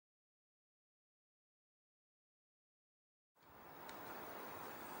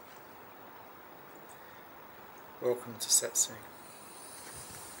Welcome to Satsang.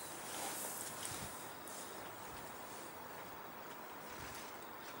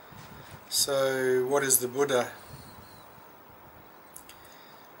 So, what is the Buddha?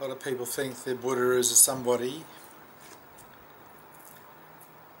 A lot of people think the Buddha is a somebody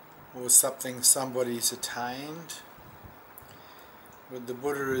or something somebody's attained, but the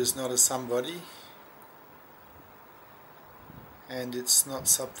Buddha is not a somebody, and it's not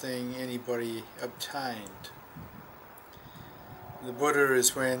something anybody obtained. The Buddha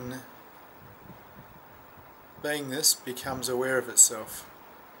is when beingness becomes aware of itself,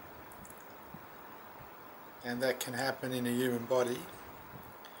 and that can happen in a human body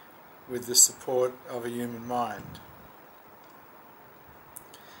with the support of a human mind.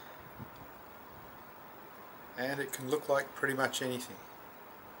 And it can look like pretty much anything,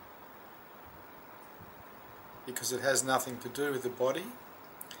 because it has nothing to do with the body,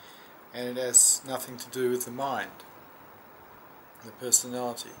 and it has nothing to do with the mind, the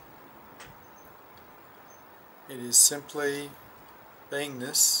personality. It is simply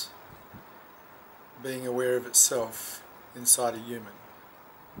beingness being aware of itself inside a human.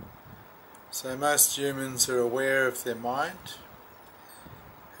 So most humans are aware of their mind,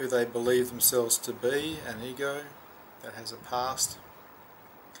 who they believe themselves to be, an ego that has a past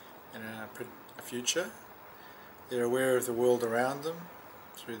and a future. They're aware of the world around them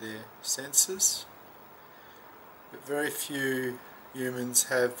through their senses, but very few humans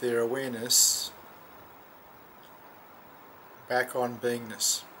have their awareness back on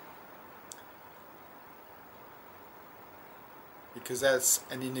beingness, because that's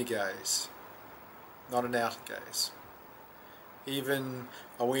an inner gaze, not an outer gaze. Even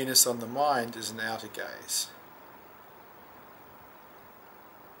awareness on the mind is an outer gaze.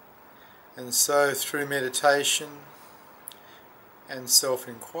 And so through meditation and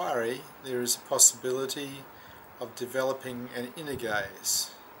self-inquiry, there is a possibility of developing an inner gaze,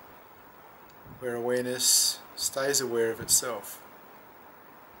 where awareness stays aware of itself.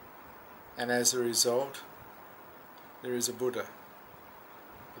 And as a result, there is a Buddha.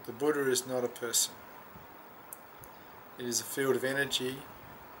 But the Buddha is not a person. It is a field of energy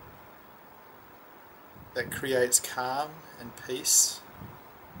that creates calm and peace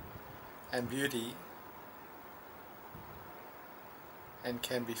and beauty, and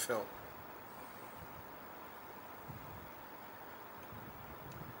can be felt.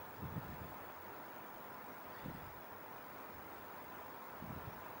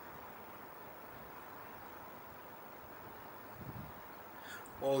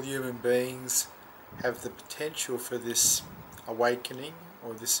 All human beings have the potential for this awakening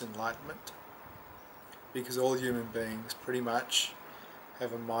or this enlightenment, because all human beings pretty much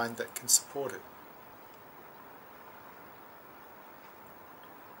have a mind that can support it.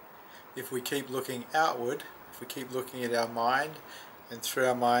 If we keep looking outward, if we keep looking at our mind, and through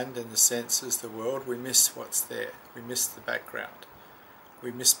our mind and the senses, the world, we miss what's there. We miss the background.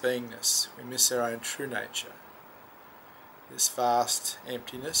 We miss beingness. We miss our own true nature. This vast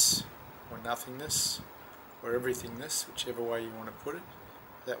emptiness, or nothingness, or everythingness, whichever way you want to put it,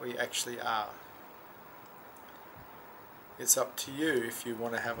 that we actually are. It's up to you if you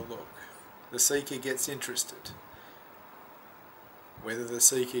want to have a look. The seeker gets interested. Whether the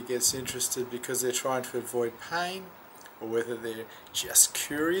seeker gets interested because they're trying to avoid pain, or whether they're just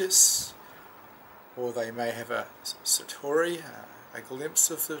curious, or they may have a satori, a glimpse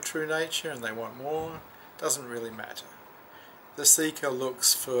of the true nature, and they want more, doesn't really matter. The seeker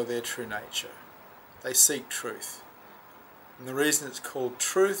looks for their true nature. They seek truth. And the reason it's called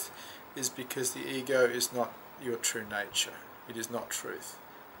truth is because the ego is not your true nature. It is not truth.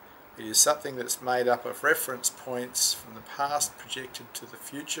 It is something that's made up of reference points from the past projected to the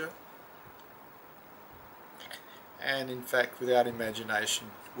future, and in fact without imagination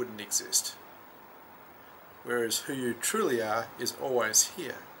wouldn't exist. Whereas who you truly are is always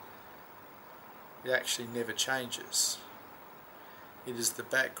here. It actually never changes. It is the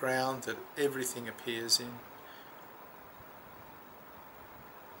background that everything appears in.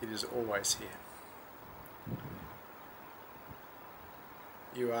 It is always here.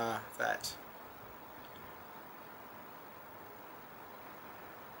 You are that.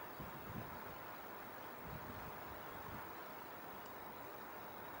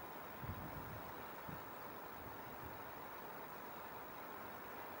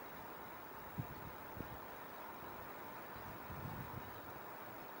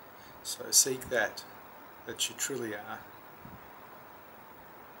 So seek that you truly are.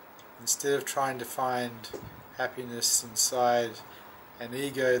 Instead of trying to find happiness inside an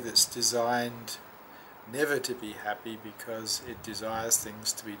ego that's designed never to be happy because it desires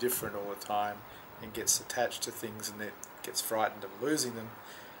things to be different all the time and gets attached to things and it gets frightened of losing them,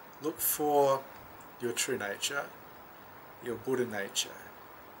 look for your true nature, your Buddha nature.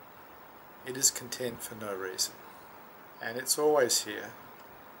 It is content for no reason, and it's always here.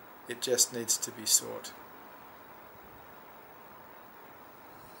 It just needs to be sought.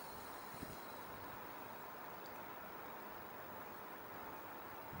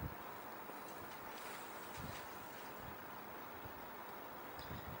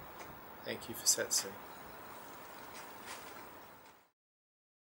 Thank you for Satsang.